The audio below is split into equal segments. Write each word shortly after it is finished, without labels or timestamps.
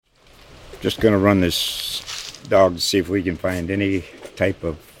Just going to run this dog to see if we can find any type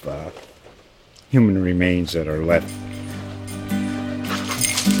of human remains that are left.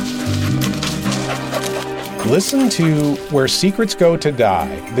 Listen to Where Secrets Go to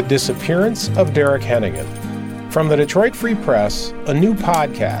Die, The Disappearance of Derek Hennigan. From the Detroit Free Press, a new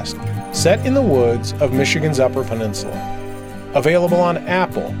podcast set in the woods of Michigan's Upper Peninsula. Available on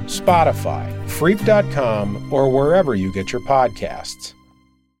Apple, Spotify, Freep.com, or wherever you get your podcasts.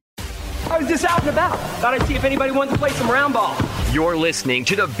 I was just out and about. Thought I'd see if anybody wanted to play some round ball. You're listening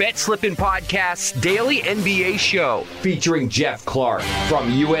to the Bet Slippin' Podcast's daily NBA show, featuring Jeff Clark from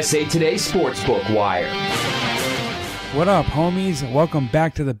USA Today Sportsbook Wire. What up, homies? Welcome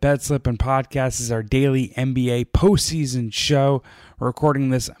back to the Bet Slippin' Podcast. This is our daily NBA postseason show. We're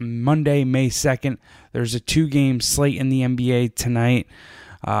recording this Monday, May 2nd. There's a two-game slate in the NBA tonight.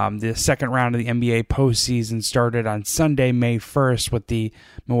 The second round of the NBA postseason started on Sunday, May 1st, with the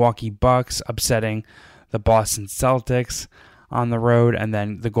Milwaukee Bucks upsetting the Boston Celtics on the road, and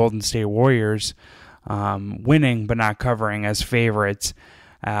then the Golden State Warriors winning but not covering as favorites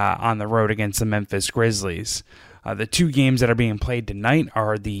on the road against the Memphis Grizzlies. The two games that are being played tonight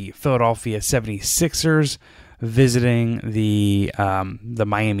are the Philadelphia 76ers visiting the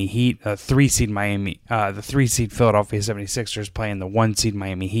Miami Heat, the 3-seed Philadelphia 76ers playing the 1-seed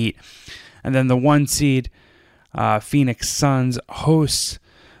Miami Heat. And then the 1-seed Phoenix Suns hosts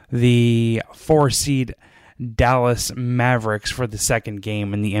the 4-seed Dallas Mavericks for the second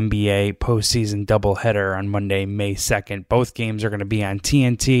game in the NBA postseason doubleheader on Monday, May 2nd. Both games are going to be on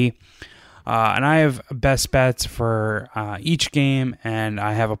TNT. And I have best bets for each game, and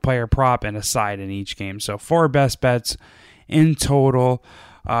I have a player prop and a side in each game. So 4 best bets in total.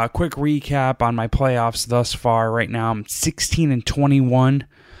 Quick recap on my playoffs thus far. Right now I'm 16-21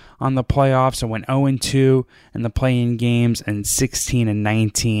 on the playoffs. I went 0-2 in the play-in games and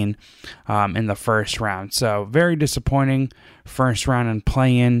 16-19 in the first round. So very disappointing first round and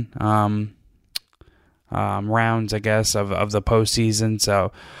play-in rounds, I guess, of the postseason.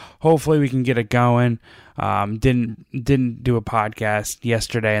 So hopefully we can get it going. Didn't do a podcast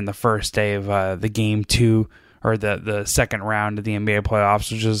yesterday in the first day of the game 2 or the second round of the NBA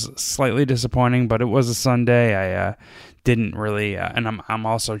playoffs, which is slightly disappointing, but it was a Sunday. I didn't really, and I'm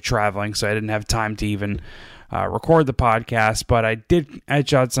also traveling, so I didn't have time to even record the podcast, but I did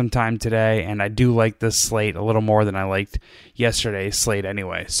edge out some time today, and I do like this slate a little more than I liked yesterday's slate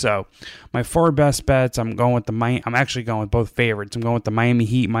anyway. So my 4 best bets, I'm actually going with both favorites. I'm going with the Miami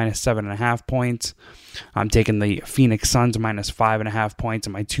Heat minus 7.5 points. I'm taking the Phoenix Suns minus 5.5 points,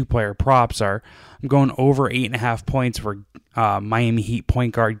 and my 2-player props are I'm going over 8.5 points for Miami Heat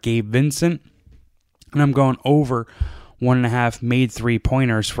point guard Gabe Vincent, and I'm going over 1.5 made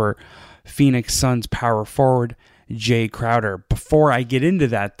 3-pointers for Phoenix Suns power forward Jay Crowder. Before I get into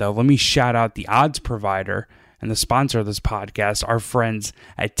that, though, let me shout out the odds provider and the sponsor of this podcast, our friends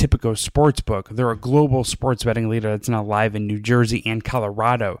at Tipico Sportsbook. They're a global sports betting leader that's now live in New Jersey and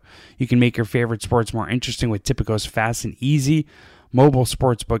Colorado. You can make your favorite sports more interesting with Tipico's fast and easy mobile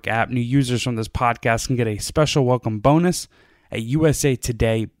sportsbook app. New users from this podcast can get a special welcome bonus at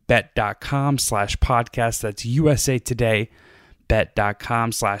usatodaybet.com/podcast. That's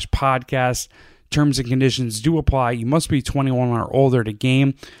usatodaybet.com/podcast. Terms and conditions do apply. You must be 21 or older to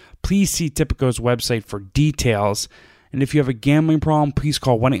game. Please see Tipico's website for details. And if you have a gambling problem, please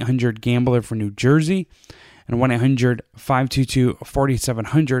call 1-800-GAMBLER for New Jersey and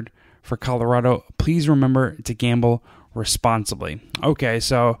 1-800-522-4700 for Colorado. Please remember to gamble responsibly. Okay,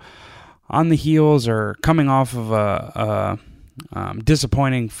 so on the heels or coming off of a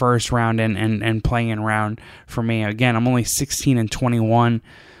disappointing first round and playing round for me. Again, I'm only 16-21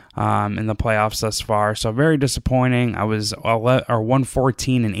 in the playoffs thus far, so very disappointing. I was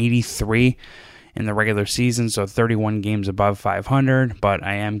 114-83 in the regular season, so 31 games above 500, but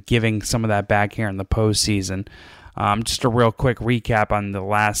I am giving some of that back here in the postseason. Just a real quick recap on the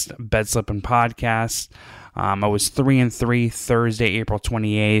last Bet Slippin' podcast. I was 3-3 Thursday, April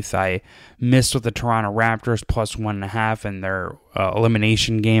 28th. I missed with the Toronto Raptors plus 1.5 in their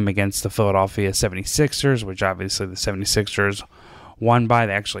elimination game against the Philadelphia 76ers, which obviously the 76ers won by.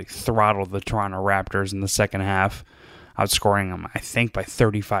 They actually throttled the Toronto Raptors in the second half, outscoring them, I think, by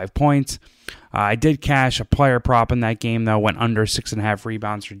 35 points. I did cash a player prop in that game, though. Went under 6.5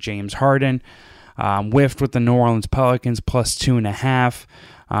 rebounds for James Harden. Whiffed with the New Orleans Pelicans plus 2.5.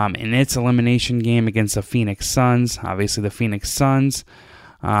 In its elimination game against the Phoenix Suns. Obviously, the Phoenix Suns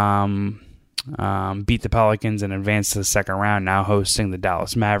beat the Pelicans and advanced to the second round, now hosting the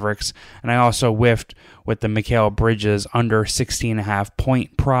Dallas Mavericks. And I also whiffed with the Mikal Bridges under 16.5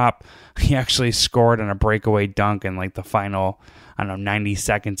 point prop. He actually scored on a breakaway dunk in like the final, 90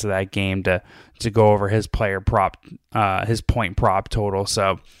 seconds of that game to go over his player prop, his point prop total.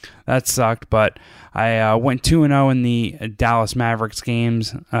 So that sucked, but I went 2-0 in the Dallas Mavericks game,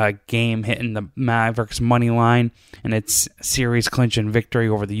 hitting the Mavericks money line and its series clinching victory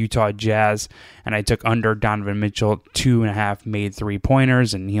over the Utah Jazz. And I took under Donovan Mitchell 2.5 made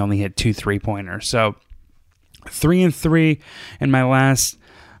 3-pointers, and he only hit 2 3-pointers. So 3-3 in my last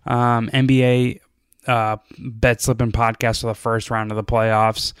NBA bet slipping podcast for the first round of the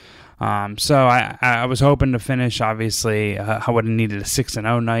playoffs. So I was hoping to finish. Obviously, I would have needed a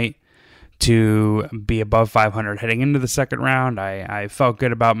 6-0 night to be above 500 heading into the second round. I felt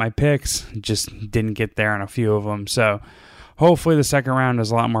good about my picks, just didn't get there on a few of them. So hopefully the second round is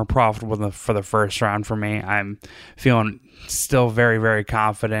a lot more profitable than for the first round for me. I'm feeling still very, very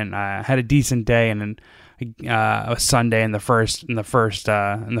confident. I had a decent day and a Sunday in the first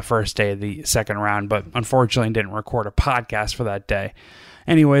day of the second round, but unfortunately didn't record a podcast for that day.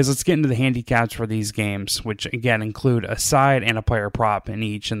 Anyways, let's get into the handicaps for these games, which again include a side and a player prop in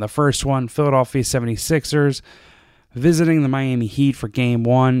each. In the first one, Philadelphia 76ers visiting the Miami Heat for Game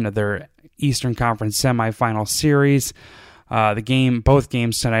 1 of their Eastern Conference semifinal series. Both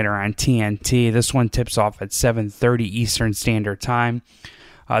games tonight are on TNT. This one tips off at 7:30 Eastern Standard Time.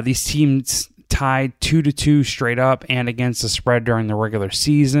 These teams tied 2-2 straight up and against the spread during the regular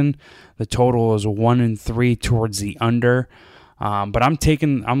season. The total is 1-3 towards the under. But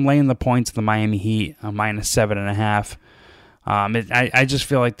I'm laying the points of the Miami Heat, minus 7.5. I just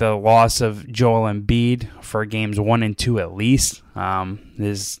feel like the loss of Joel Embiid for games 1 and 2 at least.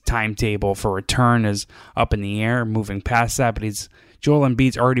 His timetable for return is up in the air, moving past that. But Joel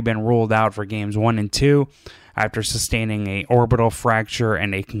Embiid's already been ruled out for games 1 and 2 after sustaining a orbital fracture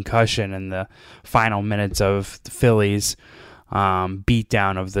and a concussion in the final minutes of the Phillies'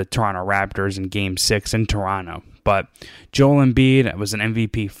 beatdown of the Toronto Raptors in Game 6 in Toronto. But Joel Embiid was an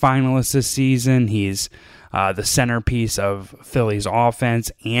MVP finalist this season. He's the centerpiece of Philly's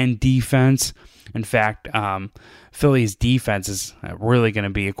offense and defense. In fact, Philly's defense is really going to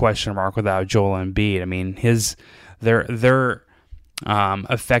be a question mark without Joel Embiid. I mean, their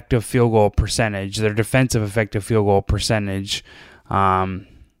effective field goal percentage, their defensive effective field goal percentage,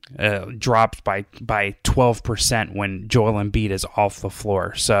 drops by 12% when Joel Embiid is off the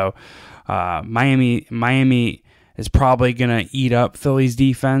floor. So Miami is probably going to eat up Philly's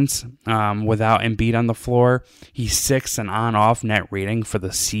defense without Embiid on the floor. He's 6th in on-off net rating for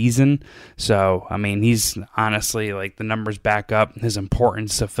the season. So, I mean, he's honestly, like, the numbers back up his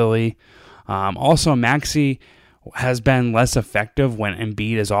importance to Philly. Also, Maxey has been less effective when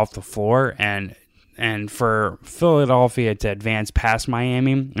Embiid is off the floor, and for Philadelphia to advance past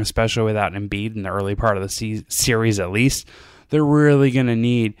Miami, especially without Embiid in the early part of the series at least, they're really going to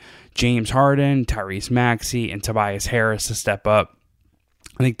need James Harden, Tyrese Maxey, and Tobias Harris to step up.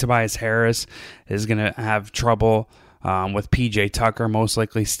 I think Tobias Harris is going to have trouble with PJ Tucker most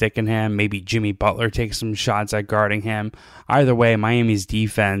likely sticking him. Maybe Jimmy Butler takes some shots at guarding him. Either way, Miami's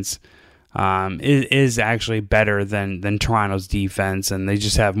defense is actually better than Toronto's defense, and they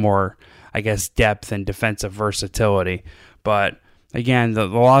just have more, I guess, depth and defensive versatility. But again, the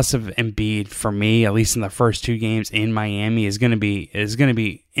loss of Embiid for me, at least in the first 2 games in Miami, is going to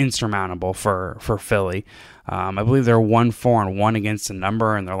be insurmountable for Philly. I believe they're 1-4-1 against the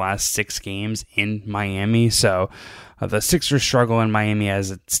number in their last 6 games in Miami. So the Sixers struggle in Miami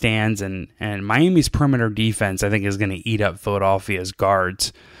as it stands, and Miami's perimeter defense, I think, is going to eat up Philadelphia's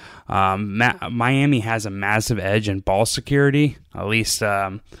guards. Miami has a massive edge in ball security, at least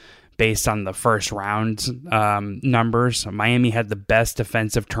based on the first round numbers. Miami had the best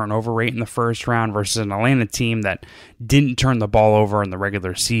defensive turnover rate in the first round versus an Atlanta team that didn't turn the ball over in the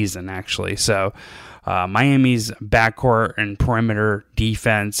regular season, actually. So Miami's backcourt and perimeter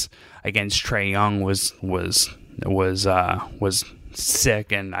defense against Trae Young was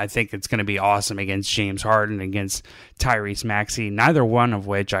sick, and I think it's going to be awesome against James Harden, against Tyrese Maxey, neither one of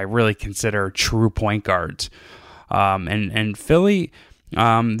which I really consider true point guards. And Philly,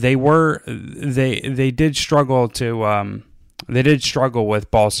 they did struggle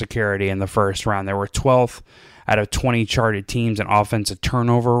with ball security in the first round. They were 12th out of 20 charted teams in offensive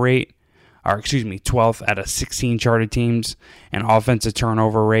turnover rate, 12th out of 16 charted teams in offensive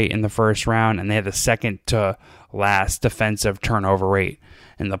turnover rate in the first round, and they had the second to last defensive turnover rate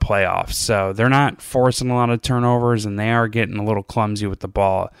in the playoffs. So they're not forcing a lot of turnovers, and they are getting a little clumsy with the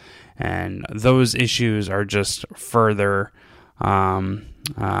ball, and those issues are just further. I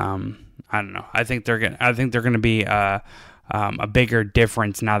don't know. I think they're going to be a bigger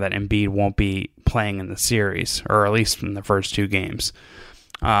difference now that Embiid won't be playing in the series, or at least in the first 2 games.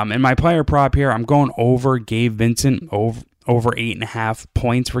 In my player prop here, I'm going over Gabe Vincent, over 8.5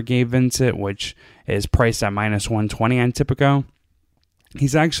 points for Gabe Vincent, which is priced at -120 on Tipico.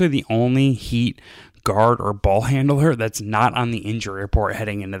 He's actually the only Heat guard or ball handler that's not on the injury report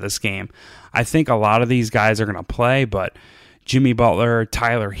heading into this game. I think a lot of these guys are going to play, but Jimmy Butler,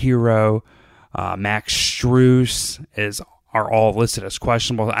 Tyler Hero, Max Strus are all listed as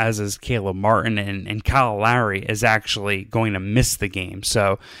questionable, as is Caleb Martin, and Kyle Lowry is actually going to miss the game.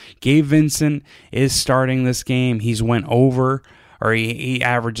 So Gabe Vincent is starting this game. He's went over, or he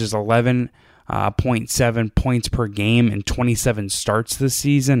averages 11.7 points per game in 27 starts this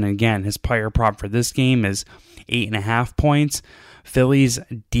season. Again, his player prop for this game is 8.5 points. Philly's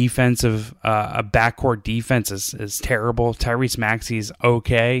defensive, backcourt defense is terrible. Tyrese Maxey's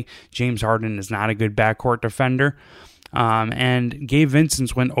okay. James Harden is not a good backcourt defender. And Gabe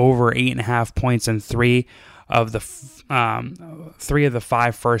Vincent's went over 8.5 points in 3 of the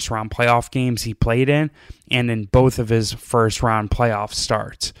 5 first-round playoff games he played in, and in both of his first-round playoff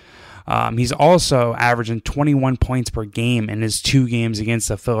starts. He's also averaging 21 points per game in his 2 games against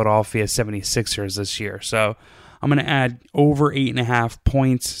the Philadelphia 76ers this year. So I'm going to add over 8.5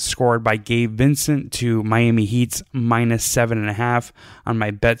 points scored by Gabe Vincent to Miami Heat's -7.5 on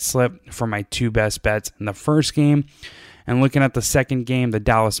my bet slip for my 2 best bets in the first game. And looking at the second game, the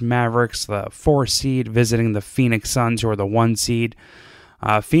Dallas Mavericks, the 4 seed, visiting the Phoenix Suns, who are the 1 seed.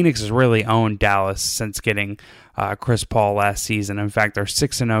 Phoenix has really owned Dallas since getting Chris Paul last season. In fact, they're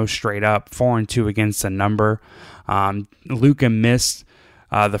 6-0 straight up, 4-2 against the number. Luka missed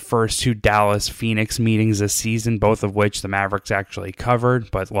the first 2 Dallas-Phoenix meetings this season, both of which the Mavericks actually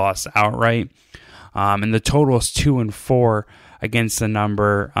covered, but lost outright. And the total is 2-4 against the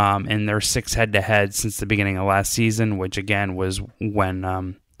number in their 6 head-to-head since the beginning of last season, which again was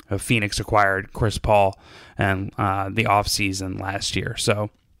when Phoenix acquired Chris Paul and the offseason last year. So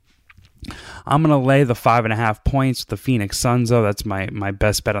I'm going to lay the 5.5 points with the Phoenix Suns, though. That's my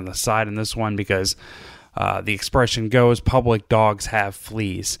best bet on the side in this one because the expression goes, public dogs have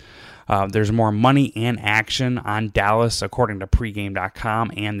fleas. There's more money and action on Dallas, according to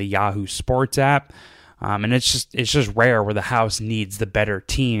pregame.com and the Yahoo Sports app. And it's just rare where the house needs the better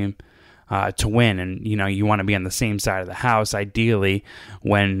team to win. And, you want to be on the same side of the house, ideally,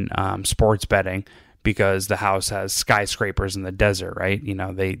 when sports betting, because the house has skyscrapers in the desert, right?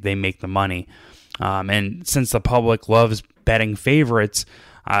 They make the money. And since the public loves betting favorites,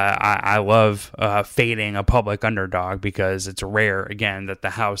 I love fading a public underdog because it's rare, again, that the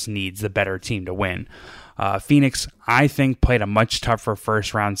house needs the better team to win. Phoenix, I think, played a much tougher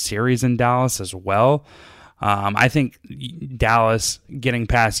first-round series in Dallas as well. I think Dallas getting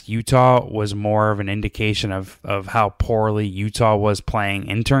past Utah was more of an indication of how poorly Utah was playing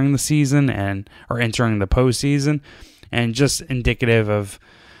entering the season or entering the postseason, and just indicative of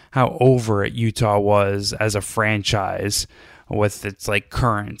how over it Utah was as a franchise with its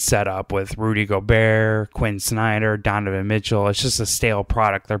current setup with Rudy Gobert, Quinn Snyder, Donovan Mitchell. It's just a stale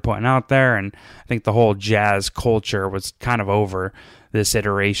product they're putting out there, and I think the whole Jazz culture was kind of over this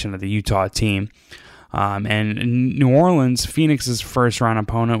iteration of the Utah team. And in New Orleans, Phoenix's first-round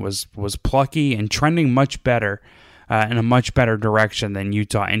opponent was plucky and trending much better in a much better direction than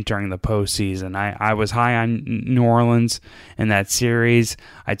Utah entering the postseason. I was high on New Orleans in that series.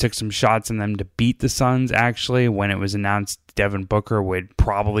 I took some shots on them to beat the Suns, actually, when it was announced Devin Booker would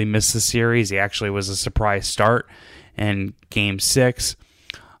probably miss the series. He actually was a surprise start in Game 6.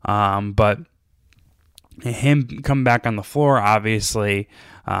 But him coming back on the floor obviously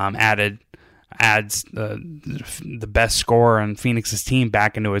adds the best scorer on Phoenix's team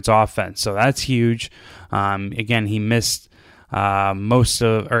back into its offense. So that's huge. Again, he missed most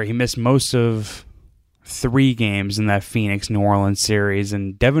of 3 games in that Phoenix-New Orleans series,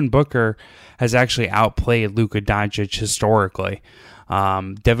 and Devin Booker has actually outplayed Luka Doncic historically.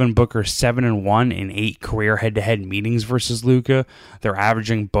 Devin Booker 7-1 in 8 career head-to-head meetings versus Luka. They're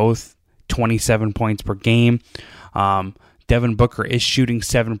averaging both 27 points per game. Devin Booker is shooting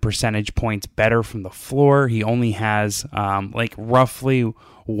 7 percentage points better from the floor. He only has roughly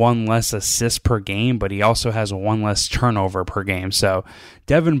 1 less assist per game, but he also has 1 less turnover per game. So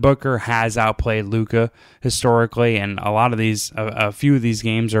Devin Booker has outplayed Luka historically, and a few of these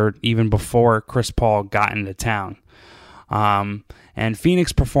games are even before Chris Paul got into town. And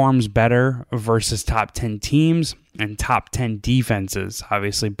Phoenix performs better versus top 10 teams and top 10 defenses.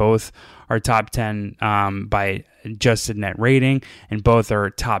 Obviously, both are top 10 by adjusted net rating, and both are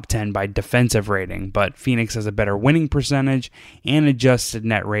top 10 by defensive rating. But Phoenix has a better winning percentage and adjusted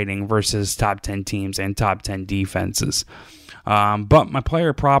net rating versus top 10 teams and top 10 defenses. But my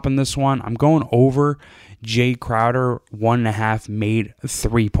player prop in this one, I'm going over Jay Crowder, 1.5 made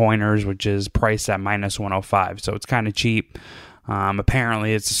 3-pointers, which is priced at -105. So it's kind of cheap.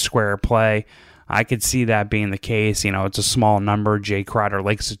 Apparently, it's a square play. I could see that being the case. It's a small number. Jay Crowder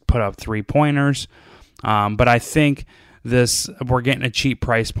likes to put up 3-pointers. But I think we're getting a cheap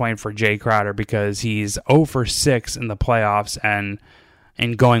price point for Jay Crowder because he's 0 for 6 in the playoffs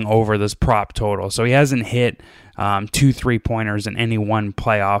and going over this prop total. So he hasn't hit 2 3-pointers in any one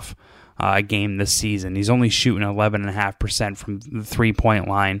playoff game this season. He's only shooting 11.5% from the 3-point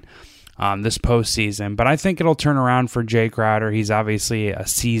line this postseason. But I think it'll turn around for Jay Crowder. He's obviously a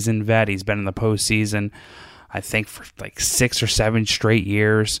seasoned vet. He's been in the postseason, I think, for like 6 or 7 straight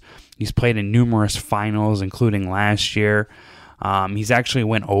years. He's played in numerous finals, including last year. He's actually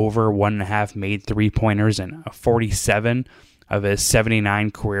went over 1.5 made 3-pointers in 47 of his 79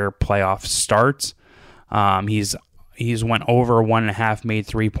 career playoff starts. He's went over 1.5 made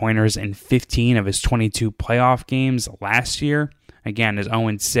 3-pointers in 15 of his 22 playoff games last year. Again, is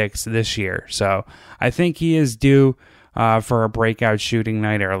 0-6 this year. So I think he is due for a breakout shooting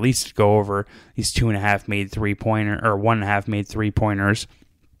night, or at least go over these 2.5 made 3-pointer or 1.5 made 3-pointers.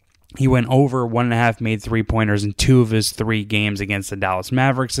 He went over 1.5 made 3-pointers in 2 of his 3 games against the Dallas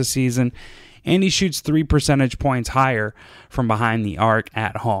Mavericks this season. And he shoots 3 percentage points higher from behind the arc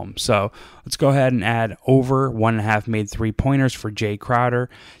at home. So let's go ahead and add over 1.5 made 3-pointers for Jay Crowder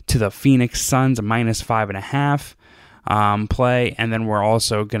to the Phoenix Suns, a -5.5 play. And then we're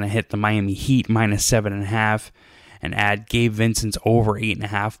also going to hit the Miami Heat -7.5 and add Gabe Vincent's over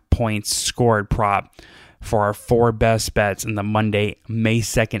 8.5 points scored prop for our 4 best bets in the Monday, May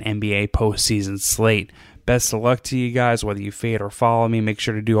 2nd NBA postseason slate. Best of luck to you guys, whether you fade or follow me. Make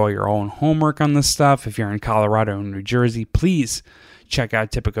sure to do all your own homework on this stuff. If you're in Colorado and New Jersey, please check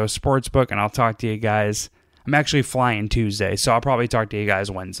out Tipico Sportsbook, and I'll talk to you guys. I'm actually flying Tuesday, so I'll probably talk to you guys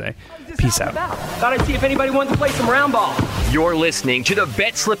Wednesday. Peace out. Thought I'd see if anybody wanted to play some round ball. You're listening to the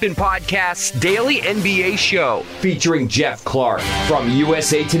Bet Slippin' Podcast's daily NBA show, featuring Jeff Clark from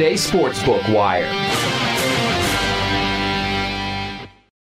USA Today Sportsbook Wire.